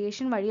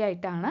റേഡിയേഷൻ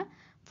വഴിയായിട്ടാണ്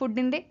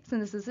ഫുഡിൻ്റെ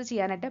സിന്തസിസ്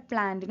ചെയ്യാനായിട്ട്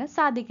പ്ലാന്റിന്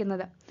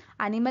സാധിക്കുന്നത്.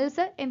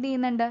 അനിമൽസ് എന്ത്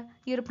ചെയ്യുന്നുണ്ട്?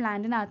 ഈ ഒരു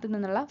പ്ലാന്റിനകത്ത്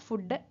നിന്നുള്ള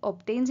ഫുഡ്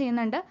ഒബ്റ്റെയിൻ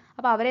ചെയ്യുന്നുണ്ട്.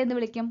 അപ്പോൾ അവരെ എന്ത്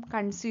വിളിക്കും?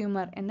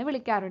 കൺസ്യൂമർ എന്ന്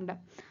വിളിക്കാറുണ്ട്.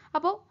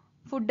 അപ്പോൾ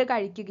ഫുഡ്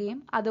കഴിക്കുകയും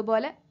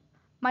അതുപോലെ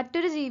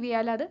മറ്റൊരു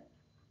ജീവിയാൽ അത്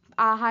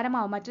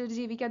ആഹാരമാവും, മറ്റൊരു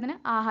ജീവിക്ക് അതിന്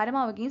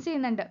ആഹാരമാവുകയും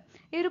ചെയ്യുന്നുണ്ട്.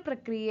 ഈ ഒരു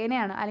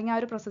പ്രക്രിയനെയാണ്, അല്ലെങ്കിൽ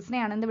ആ ഒരു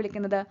പ്രോസസ്സിനെയാണ് എന്ത്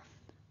വിളിക്കുന്നത്?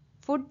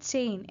 ഫുഡ്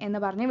ചെയിൻ എന്ന്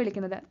പറഞ്ഞ്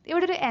വിളിക്കുന്നത്.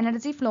 ഇവിടെ ഒരു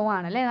എനർജി ഫ്ലോ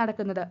ആണ് അല്ലേ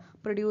നടക്കുന്നത്.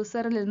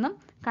 പ്രൊഡ്യൂസറിൽ നിന്നും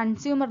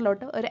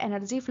കൺസ്യൂമറിലോട്ട് ഒരു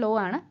എനർജി ഫ്ലോ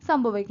ആണ്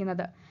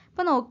സംഭവിക്കുന്നത്.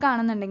 ഇപ്പോൾ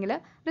നോക്കുകയാണെന്നുണ്ടെങ്കിൽ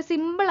ഒരു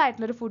സിമ്പിൾ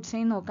ആയിട്ടുള്ള ഒരു ഫുഡ്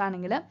ചെയിൻ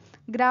നോക്കുകയാണെങ്കിൽ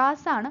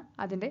ഗ്രാസ് ആണ്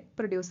അതിൻ്റെ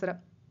പ്രൊഡ്യൂസർ.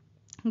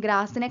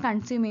 ഗ്രാസിനെ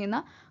കൺസ്യൂം ചെയ്യുന്ന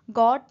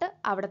ഗോട്ട്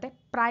അവിടുത്തെ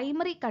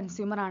പ്രൈമറി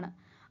കൺസ്യൂമർ ആണ്.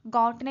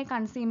 ഗോട്ടിനെ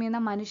കൺസ്യൂം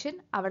ചെയ്യുന്ന മനുഷ്യൻ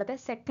അവിടുത്തെ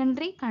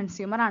സെക്കൻഡറി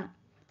കൺസ്യൂമർ ആണ്.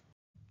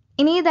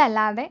 ഇനി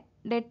ഇതല്ലാതെ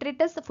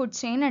ഡെട്രിറ്റസ് ഫുഡ്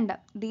ചെയിൻ ഉണ്ട്,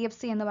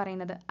 DFC എന്ന്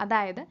പറയുന്നത്.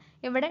 അതായത്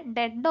ഇവിടെ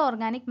ഡെഡ്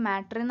ഓർഗാനിക്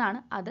മാറ്ററിൽ നിന്നാണ്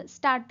അത്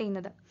സ്റ്റാർട്ട്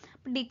ചെയ്യുന്നത്.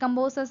 അപ്പോൾ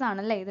ഡീകമ്പോസേഴ്സ്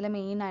ആണല്ലേ ഇതിൽ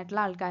മെയിൻ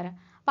ആയിട്ടുള്ള ആൾക്കാർ.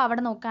 അപ്പോൾ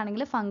അവിടെ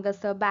നോക്കുകയാണെങ്കിൽ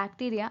ഫംഗസ്,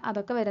 ബാക്ടീരിയ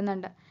അതൊക്കെ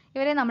വരുന്നുണ്ട്.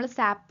 ഇവരെ നമ്മൾ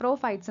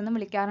സാപ്രോഫൈറ്റ്സ് എന്ന്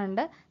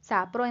വിളിക്കാറുണ്ട്.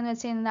 സാപ്രോ എന്ന്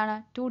വെച്ചാൽ എന്താണ്?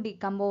 ടു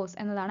ഡീകമ്പോസ്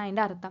എന്നതാണ്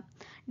അതിൻ്റെ അർത്ഥം.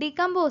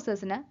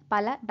 ഡീകമ്പോസേഴ്സിന്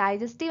പല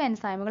ഡൈജസ്റ്റീവ്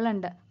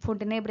എൻസൈമുകളുണ്ട്.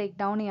 ഫുഡിനെ ബ്രേക്ക്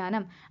ഡൗൺ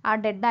ചെയ്യാനും ആ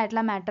ഡെഡ്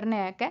ആയിട്ടുള്ള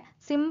മാറ്ററിനെയൊക്കെ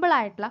സിമ്പിൾ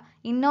ആയിട്ടുള്ള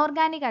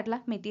ഇൻഓർഗാനിക് ആയിട്ടുള്ള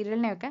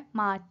മെറ്റീരിയലിനെയൊക്കെ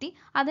മാറ്റി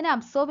അതിനെ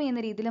അബ്സോർബ്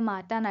ചെയ്യുന്ന രീതിയിൽ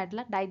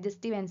മാറ്റാനായിട്ടുള്ള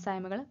ഡൈജസ്റ്റീവ്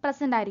എൻസൈമുകൾ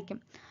പ്രസൻ്റ് ആയിരിക്കും.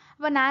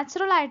 അപ്പോൾ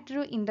നാച്ചുറൽ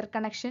ആയിട്ടൊരു ഇൻ്റർ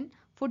കണക്ഷൻ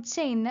ഫുഡ്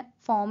ചെയിനിന്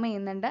ഫോം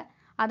ചെയ്യുന്നുണ്ട്.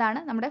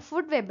 അതാണ് നമ്മുടെ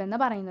ഫുഡ് വെബ് എന്ന്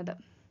പറയുന്നത്.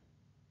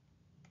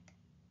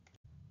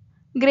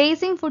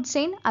 ഗ്രേസിംഗ് ഫുഡ്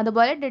ചെയിൻ,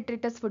 അതുപോലെ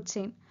detritus food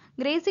chain.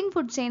 Grazing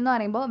food chain എന്ന്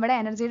പറയുമ്പോൾ ഇവിടെ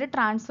എനർജിയുടെ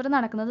ട്രാൻസ്ഫർ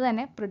നടക്കുന്നത്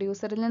തന്നെ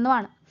പ്രൊഡ്യൂസറിൽ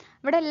നിന്നുമാണ്.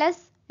 ഇവിടെ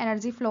ലെസ്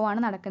എനർജി ഫ്ലോ ആണ്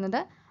നടക്കുന്നത്.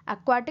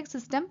 അക്വാട്ടിക്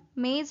സിസ്റ്റം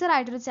മേജർ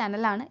ആയിട്ടൊരു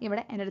ചാനലാണ്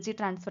ഇവിടെ എനർജി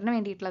ട്രാൻസ്ഫറിന്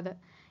വേണ്ടിയിട്ടുള്ളത്.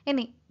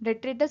 ഇനി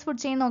ഡെട്രിറ്റസ്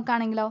ഫുഡ് ചെയിൻ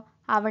നോക്കുകയാണെങ്കിലോ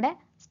അവിടെ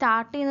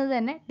സ്റ്റാർട്ട് ചെയ്യുന്നത്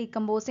തന്നെ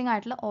ഡീകമ്പോസിംഗ്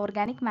ആയിട്ടുള്ള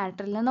ഓർഗാനിക്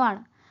മാറ്ററിൽ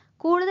നിന്നുമാണ്.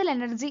 കൂടുതൽ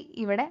എനർജി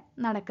ഇവിടെ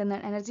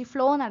എനർജി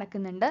ഫ്ലോ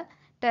നടക്കുന്നുണ്ട്.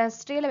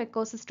 ടെറസ്ട്രിയൽ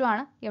എക്കോസിസ്റ്റം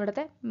ആണ്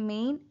ഇവിടുത്തെ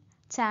main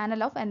channel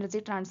of energy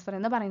transfer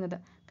എന്ന് പറയുന്നത്.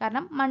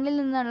 കാരണം മണ്ണിൽ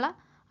നിന്നുള്ള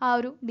ആ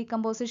ഒരു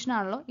ഡീകമ്പോസിഷൻ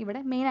ആണല്ലോ ഇവിടെ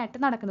മെയിൻ ആയിട്ട്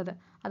നടക്കുന്നത്.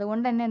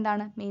 അതുകൊണ്ട് തന്നെ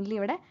എന്താണ് മെയിൻലി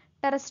ഇവിടെ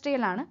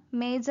ടെറസ്ട്രിയൽ ആണ്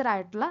മേജർ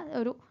ആയിട്ടുള്ള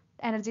ഒരു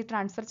എനർജി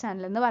ട്രാൻസ്ഫർ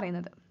ചാനൽ എന്ന്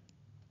പറയുന്നത്.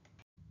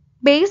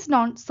 Based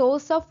on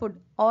source of food,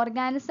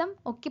 organism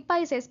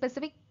occupies A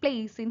specific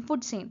place in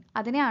food chain.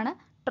 അതിനെയാണ്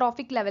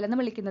ട്രോഫിക് ലെവൽ എന്ന്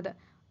വിളിക്കുന്നത്.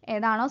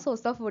 ഏതാണോ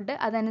സോഴ്സ് ഓഫ് ഫുഡ്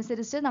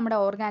അതനുസരിച്ച് നമ്മുടെ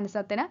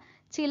ഓർഗാനിസത്തിന്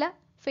ചില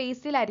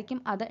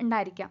ഫേസിലായിരിക്കും അത്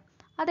ഉണ്ടായിരിക്കാം.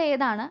 അത്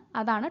ഏതാണ്?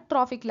 അതാണ്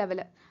ട്രോഫിക്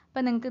ലെവൽ.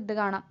 അപ്പോൾ നിങ്ങൾക്ക് ഇത്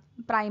കാണാം,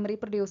 പ്രൈമറി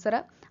പ്രൊഡ്യൂസർ,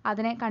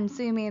 അതിനെ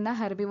കൺസ്യൂം ചെയ്യുന്ന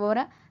herbivore,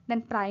 then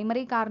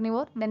primary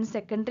carnivore, then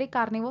secondary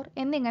carnivore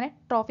എന്നിങ്ങനെ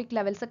ട്രോഫിക്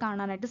ലെവൽസ്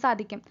കാണാനായിട്ട്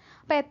സാധിക്കും.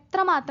 അപ്പോൾ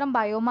എത്രമാത്രം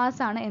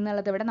ബയോമാസ് ആണ്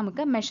എന്നുള്ളത് ഇവിടെ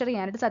നമുക്ക് മെഷർ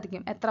ചെയ്യാനായിട്ട്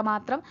സാധിക്കും.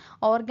 എത്രമാത്രം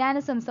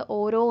ഓർഗാനിസംസ്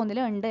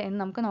ഓരോന്നിലും ഉണ്ട് എന്ന്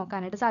നമുക്ക്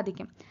നോക്കാനായിട്ട്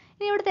സാധിക്കും.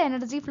 ഇനി ഇവിടുത്തെ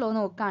എനർജി ഫ്ലോ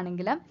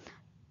നോക്കുകയാണെങ്കിൽ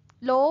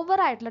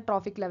ലോവർ ആയിട്ടുള്ള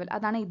ട്രോഫിക് ലെവൽ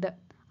അതാണ് ഇത്.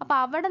 അപ്പോൾ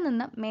അവിടെ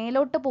നിന്ന്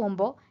മേലോട്ട്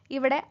പോകുമ്പോൾ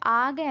ഇവിടെ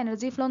ആകെ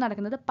എനർജി ഫ്ലോ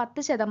നടക്കുന്നത്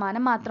 10%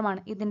 മാത്രമാണ്.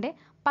 ഇതിൻ്റെ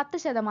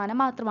 10%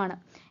 മാത്രമാണ്.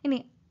 ഇനി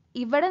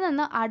ഇവിടെ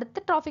നിന്ന് അടുത്ത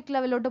ട്രോഫിക്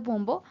ലെവലിലോട്ട്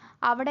പോകുമ്പോൾ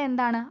അവിടെ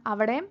എന്താണ്,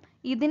 അവിടെയും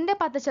ഇതിൻ്റെ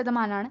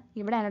 10%ആണ്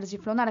ഇവിടെ എനർജി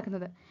ഫ്ലോ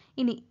നടക്കുന്നത്.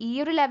 ഇനി ഈ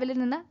ഒരു ലെവലിൽ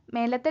നിന്ന്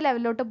മേലത്തെ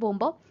ലെവലിലോട്ട്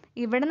പോകുമ്പോൾ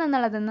ഇവിടെ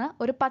നിന്നുള്ളതിൽ നിന്ന്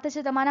ഒരു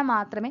 10%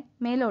 മാത്രമേ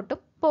മേലോട്ടും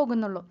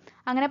പോകുന്നുള്ളൂ.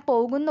 അങ്ങനെ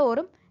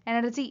പോകുന്തോറും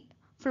എനർജി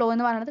ഫ്ലോ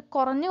എന്ന് പറയുന്നത്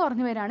കുറഞ്ഞു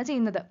കുറഞ്ഞു വരികയാണ്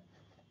ചെയ്യുന്നത്.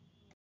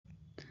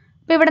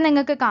 അപ്പോൾ ഇവിടെ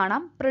നിങ്ങൾക്ക്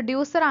കാണാം,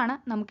 പ്രൊഡ്യൂസർ ആണ്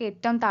നമുക്ക്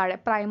ഏറ്റവും താഴെ,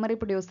 പ്രൈമറി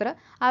പ്രൊഡ്യൂസർ.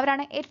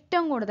 അവരാണ്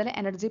ഏറ്റവും കൂടുതൽ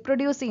എനർജി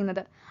പ്രൊഡ്യൂസ്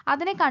ചെയ്യുന്നത്.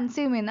 അതിനെ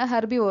കൺസ്യൂം ചെയ്യുന്ന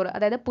ഹെർബിവോർ,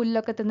 അതായത്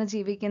പുല്ലൊക്കെ തിന്ന്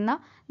ജീവിക്കുന്ന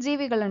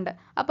ജീവികളുണ്ട്.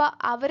 അപ്പോൾ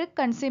അവർ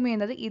കൺസ്യൂം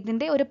ചെയ്യുന്നത്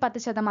ഇതിൻ്റെ ഒരു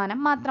 10%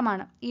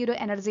 മാത്രമാണ്, ഈ ഒരു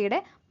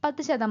എനർജിയുടെ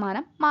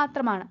 10%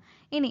 മാത്രമാണ്.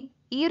 ഇനി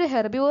ഈ ഒരു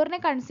ഹെർബിവോറിനെ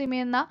കൺസ്യൂം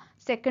ചെയ്യുന്ന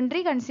സെക്കൻഡറി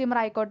കൺസ്യൂമർ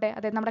ആയിക്കോട്ടെ,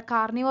 അതായത് നമ്മുടെ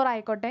കാർണിവോർ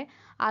ആയിക്കോട്ടെ,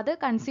 അത്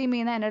കൺസ്യൂം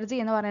ചെയ്യുന്ന എനർജി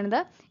എന്ന് പറയുന്നത്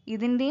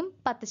ഇതിൻ്റെയും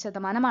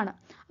 10%ആണ്.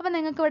 അപ്പോൾ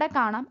നിങ്ങൾക്ക് ഇവിടെ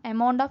കാണാം,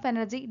 എമൗണ്ട് ഓഫ്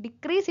എനർജി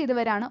ഡിക്രീസ് ചെയ്ത്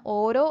വരാണ്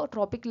ഓരോ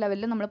ട്രോപ്പിക്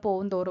ലെവലിലും നമ്മൾ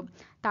പോകും തോറും.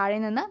 താഴെ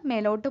നിന്ന്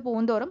മേലോട്ട്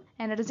പോകും തോറും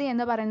എനർജി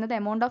എന്ന് പറയുന്നത്,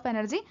 എമൗണ്ട് ഓഫ്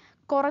എനർജി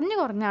കുറഞ്ഞു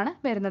കുറഞ്ഞാണ്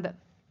വരുന്നത്.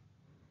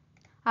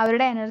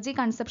 അവരുടെ എനർജി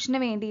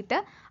കൺസപ്ഷന് വേണ്ടിയിട്ട്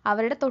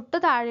അവരുടെ തൊട്ട്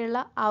താഴെയുള്ള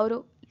ആ ഒരു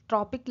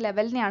ട്രോപ്പിക്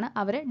ലെവലിനെയാണ്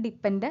അവർ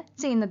ഡിപ്പെൻഡ്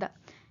ചെയ്യുന്നത്.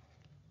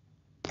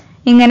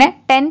 ഇങ്ങനെ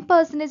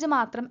 10%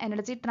 മാത്രം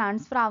എനർജി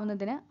ട്രാൻസ്ഫർ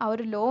ആവുന്നതിന് ആ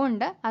ഒരു ലോ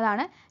ഉണ്ട്.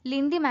 അതാണ്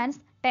ലിൻഡിമാൻസ്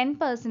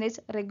 10%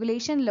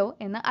 റെഗുലേഷൻ ലോ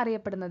എന്ന്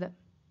അറിയപ്പെടുന്നത്.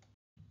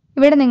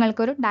 ഇവിടെ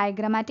നിങ്ങൾക്കൊരു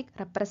ഡയഗ്രാമാറ്റിക്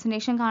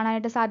റെപ്രസെൻറ്റേഷൻ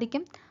കാണാനായിട്ട്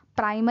സാധിക്കും.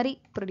 പ്രൈമറി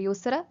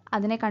പ്രൊഡ്യൂസർ,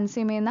 അതിനെ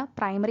കൺസ്യൂം ചെയ്യുന്ന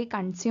primary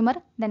consumer,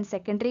 then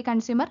secondary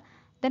consumer,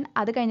 then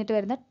അത് കഴിഞ്ഞിട്ട്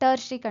വരുന്ന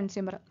ടെർഷ്യറി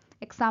കൺസ്യൂമർ.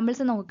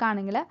 എക്സാമ്പിൾസ്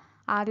നോക്കുകയാണെങ്കിൽ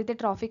ആദ്യത്തെ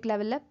ട്രോഫിക്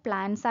ലെവലിൽ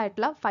പ്ലാന്റ്സ്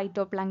ആയിട്ടുള്ള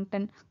ഫൈറ്റോ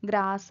പ്ലാങ്ക്ടൺ,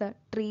 ഗ്രാസ്,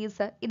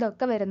 ട്രീസ്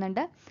ഇതൊക്കെ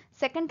വരുന്നുണ്ട്.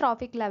 സെക്കൻഡ്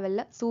ട്രോഫിക്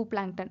ലെവലിൽ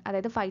സൂപ്ലാങ്ക്ടൺ,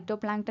 അതായത് ഫൈറ്റോ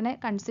പ്ലാങ്ക്ടനെ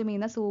കൺസ്യൂം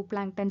ചെയ്യുന്ന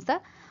സൂപ്ലാങ്ക്ടൺസ്,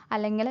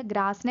 അല്ലെങ്കിൽ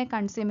ഗ്രാസിനെ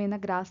കൺസ്യൂം ചെയ്യുന്ന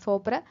ഗ്രാസ്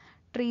ഹോപ്പർ,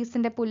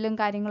 ട്രീസിൻ്റെ പുല്ലും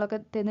കാര്യങ്ങളൊക്കെ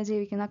തിന്ന്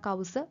ജീവിക്കുന്ന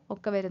കൗസ്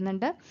ഒക്കെ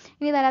വരുന്നുണ്ട്.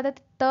 ഇനി ഇതല്ലാതെ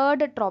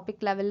തേർഡ്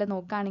ട്രോപ്പിക് ലെവലിൽ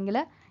നോക്കുകയാണെങ്കിൽ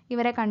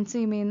ഇവരെ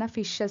കൺസ്യൂം ചെയ്യുന്ന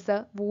ഫിഷസ്,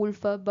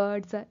 വൂൾഫ്,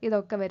 ബേർഡ്സ്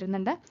ഇതൊക്കെ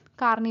വരുന്നുണ്ട്.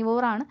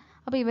 കാർണിവോർ ആണ്.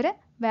 അപ്പോൾ ഇവർ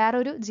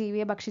വേറൊരു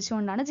ജീവിയെ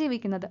ഭക്ഷിച്ചുകൊണ്ടാണ്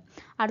ജീവിക്കുന്നത്.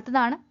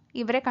 അടുത്തതാണ്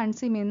ഇവരെ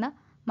കൺസ്യൂം ചെയ്യുന്ന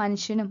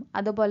മനുഷ്യനും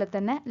അതുപോലെ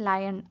തന്നെ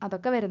ലയൺ,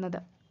 അതൊക്കെ വരുന്നത്.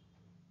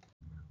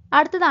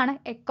 അടുത്തതാണ്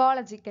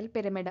എക്കോളജിക്കൽ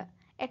പിരമിഡ്.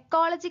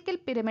 എക്കോളജിക്കൽ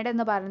പിരമിഡ്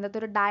എന്ന് പറയുന്നത്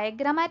ഒരു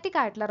ഡയഗ്രാമാറ്റിക്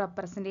ആയിട്ടുള്ള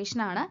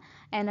റെപ്രസെൻറ്റേഷൻ ആണ്.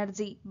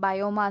 എനർജി,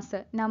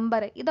 ബയോമാസ്,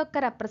 നമ്പർ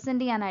ഇതൊക്കെ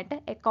റെപ്രസെൻറ്റ് ചെയ്യാനായിട്ട്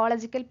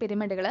എക്കോളജിക്കൽ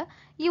പിരമിഡുകൾ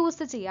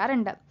യൂസ്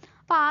ചെയ്യാറുണ്ട്.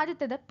 അപ്പോൾ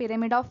ആദ്യത്തേത്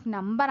പിരമിഡ് ഓഫ്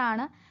നമ്പർ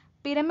ആണ്.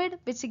 Pyramid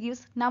which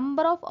gives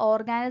number of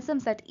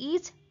organisms at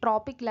each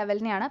tropic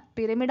ലെവലിനെയാണ്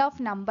pyramid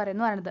of number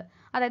എന്ന് പറയുന്നത്.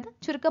 അതായത്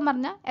ചുരുക്കം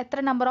പറഞ്ഞാൽ എത്ര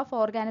നമ്പർ ഓഫ്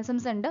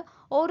ഓർഗാനിസംസ് ഉണ്ട്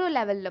ഓരോ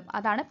ലെവലിലും,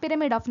 അതാണ്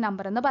പിരമിഡ് ഓഫ്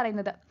നമ്പർ എന്ന്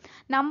പറയുന്നത്.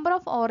 നമ്പർ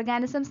ഓഫ്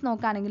ഓർഗാനിസംസ്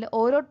നോക്കുകയാണെങ്കിൽ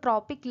ഓരോ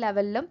ട്രോപ്പിക്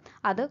ലെവലിലും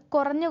അത്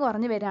കുറഞ്ഞു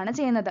കുറഞ്ഞു വരികയാണ്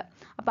ചെയ്യുന്നത്.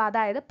 അപ്പോൾ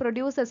അതായത്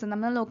പ്രൊഡ്യൂസേഴ്സ്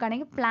നമ്മൾ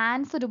നോക്കുകയാണെങ്കിൽ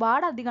പ്ലാന്റ്സ്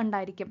ഒരുപാട് അധികം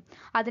ഉണ്ടായിരിക്കും.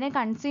 അതിനെ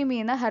കൺസ്യൂം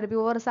ചെയ്യുന്ന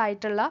ഹെർബിവോർസ്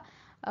ആയിട്ടുള്ള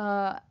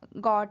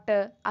ഗോട്ട്,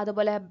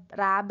 അതുപോലെ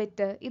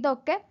റാബിറ്റ്,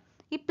 ഇതൊക്കെ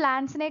ഈ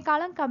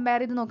പ്ലാന്റ്സിനേക്കാളും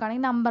കമ്പയർ ചെയ്ത്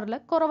നോക്കുകയാണെങ്കിൽ നമ്പറിൽ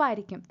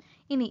കുറവായിരിക്കും.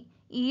 ഇനി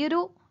ഈ ഒരു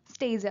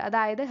സ്റ്റേജ്,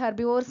 അതായത്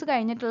ഹെർബിവോർസ്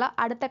കഴിഞ്ഞിട്ടുള്ള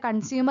അടുത്ത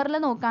കൺസ്യൂമറിൽ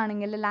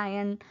നോക്കുകയാണെങ്കിൽ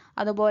ലയൺ,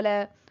 അതുപോലെ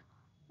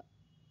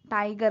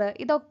ടൈഗർ,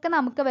 ഇതൊക്കെ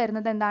നമുക്ക്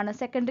വരുന്നത് എന്താണ്,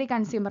 സെക്കൻഡറി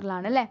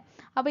കൺസ്യൂമറിലാണ് അല്ലേ.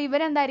 അപ്പോൾ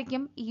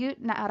ഇവരെന്തായിരിക്കും, ഈ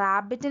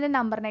റാബിറ്റിൻ്റെ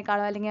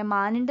നമ്പറിനേക്കാളും അല്ലെങ്കിൽ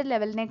മാനിൻ്റെ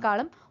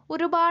ലെവലിനേക്കാളും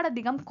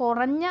ഒരുപാടധികം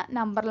കുറഞ്ഞ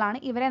നമ്പറിലാണ്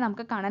ഇവരെ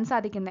നമുക്ക് കാണാൻ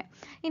സാധിക്കുന്നത്.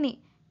 ഇനി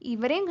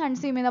ഇവരെയും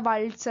കൺസ്യൂം ചെയ്യുന്ന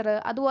വൾച്ചർ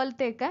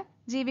അതുപോലത്തെയൊക്കെ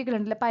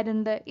ജീവികളുണ്ടല്ലോ,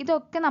 പരുന്ത്,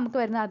 ഇതൊക്കെ നമുക്ക്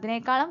വരുന്നത്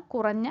അതിനേക്കാളും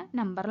കുറഞ്ഞ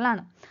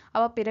നമ്പറിലാണ്.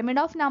 അപ്പോൾ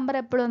പിരമിഡ് ഓഫ് നമ്പർ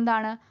എപ്പോഴും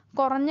എന്താണ്,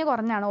 കുറഞ്ഞു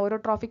കുറഞ്ഞാണ്. ഓരോ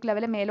ട്രോഫിക്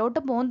ലെവൽ മേലോട്ട്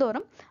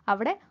പോകുന്തോറും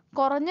അവിടെ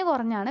കുറഞ്ഞു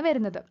കുറഞ്ഞാണ്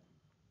വരുന്നത്.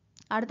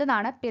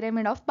 അടുത്തതാണ്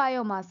പിരമിഡ് ഓഫ്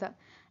ബയോമാസ്.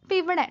 അപ്പോൾ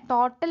ഇവിടെ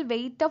ടോട്ടൽ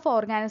വെയിറ്റ് ഓഫ്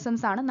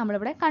ഓർഗാനിസംസ് ആണ്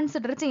നമ്മളിവിടെ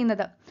കൺസിഡർ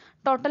ചെയ്യുന്നത്.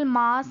 ടോട്ടൽ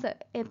മാസ്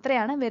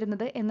എത്രയാണ്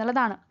വരുന്നത്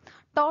എന്നുള്ളതാണ്.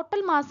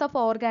 Total mass of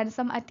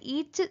organism at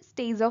each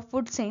stage of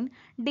food chain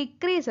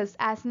decreases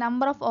as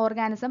number of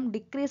organism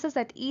decreases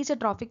at each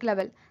trophic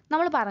level.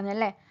 നമ്മൾ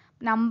പറഞ്ഞല്ലേ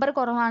നമ്പർ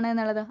കുറവാണ്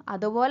എന്നുള്ളത്,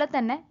 അതുപോലെ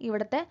തന്നെ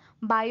ഇവിടുത്തെ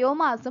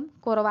ബയോമാസും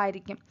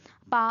കുറവായിരിക്കും.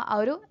 അപ്പോൾ ആ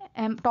ഒരു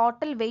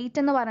ടോട്ടൽ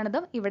വെയിറ്റ് എന്ന്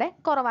പറയുന്നതും ഇവിടെ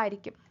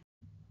കുറവായിരിക്കും.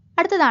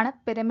 അടുത്തതാണ്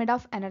പിരമിഡ്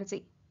ഓഫ് എനർജി.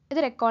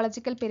 ഇതൊരു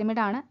എക്കോളജിക്കൽ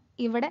പിരമിഡാണ്.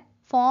 ഇവിടെ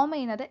ഫോം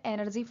ചെയ്യുന്നത്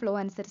എനർജി ഫ്ലോ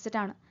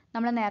അനുസരിച്ചിട്ടാണ്.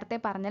 നമ്മൾ നേരത്തെ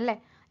പറഞ്ഞല്ലേ,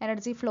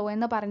 എനർജി ഫ്ലോ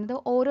എന്ന് പറയുന്നത്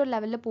ഓരോ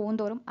ലെവലിൽ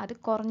പോകുന്തോറും അത്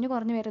കുറഞ്ഞു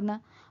കുറഞ്ഞു വരുന്ന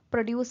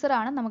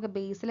പ്രൊഡ്യൂസറാണ് നമുക്ക്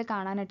ബേസിൽ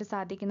കാണാനായിട്ട്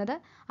സാധിക്കുന്നത്.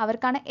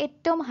 അവർക്കാണ്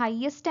ഏറ്റവും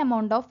ഹയസ്റ്റ്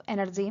എമൗണ്ട് ഓഫ്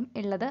എനർജിയും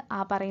ഉള്ളത് ആ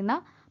പറയുന്ന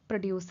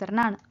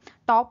പ്രൊഡ്യൂസറിനാണ്.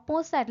 ടോപ്പ്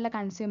മോസ്റ്റ് ആയിട്ടുള്ള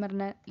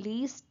കൺസ്യൂമറിന്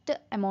ലീസ്റ്റ്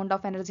എമൗണ്ട്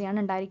ഓഫ് എനർജിയാണ്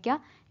ഉണ്ടായിരിക്കുക.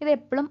 ഇത്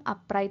എപ്പോഴും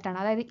അപ്രൈറ്റ് ആണ്,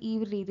 അതായത് ഈ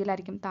ഒരു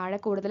രീതിയിലായിരിക്കും, താഴെ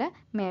കൂടുതൽ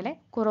മേലെ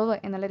കുറവ്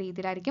എന്നുള്ള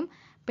രീതിയിലായിരിക്കും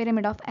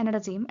പിരമിഡ് ഓഫ്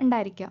എനർജിയും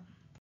ഉണ്ടായിരിക്കുക.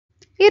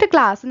 ഈ ഒരു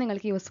ക്ലാസ്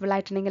നിങ്ങൾക്ക് യൂസ്ഫുൾ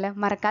ആയിട്ടുണ്ടെങ്കിൽ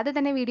മറക്കാതെ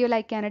തന്നെ വീഡിയോ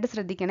ലൈക്ക് ചെയ്യാനായിട്ട്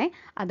ശ്രദ്ധിക്കണേ.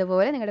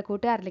 അതുപോലെ നിങ്ങളുടെ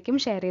കൂട്ടുകാരിലേക്കും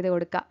ഷെയർ ചെയ്ത്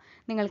കൊടുക്കുക.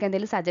 നിങ്ങൾക്ക്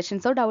എന്തെങ്കിലും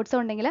സജഷൻസോ ഡൗട്ട്സോ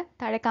ഉണ്ടെങ്കിൽ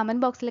താഴെ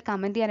കമൻറ്റ് ബോക്സിൽ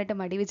കമൻറ്റ് ചെയ്യാനായിട്ട്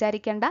മടി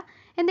വിചാരിക്കേണ്ട.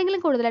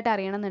 എന്തെങ്കിലും കൂടുതലായിട്ട്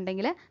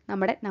അറിയണമെന്നുണ്ടെങ്കിൽ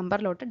നമ്മുടെ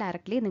നമ്പറിലോട്ട്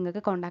ഡയറക്റ്റ്ലി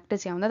നിങ്ങൾക്ക് കോൺടാക്റ്റ്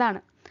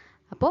ചെയ്യാവുന്നതാണ്.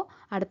 അപ്പോൾ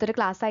അടുത്തൊരു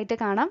ക്ലാസ് ആയിട്ട്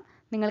കാണാം.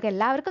 നിങ്ങൾക്ക്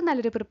എല്ലാവർക്കും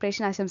നല്ലൊരു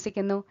പ്രിപ്പറേഷൻ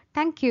ആശംസിക്കുന്നു.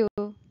 Thank you.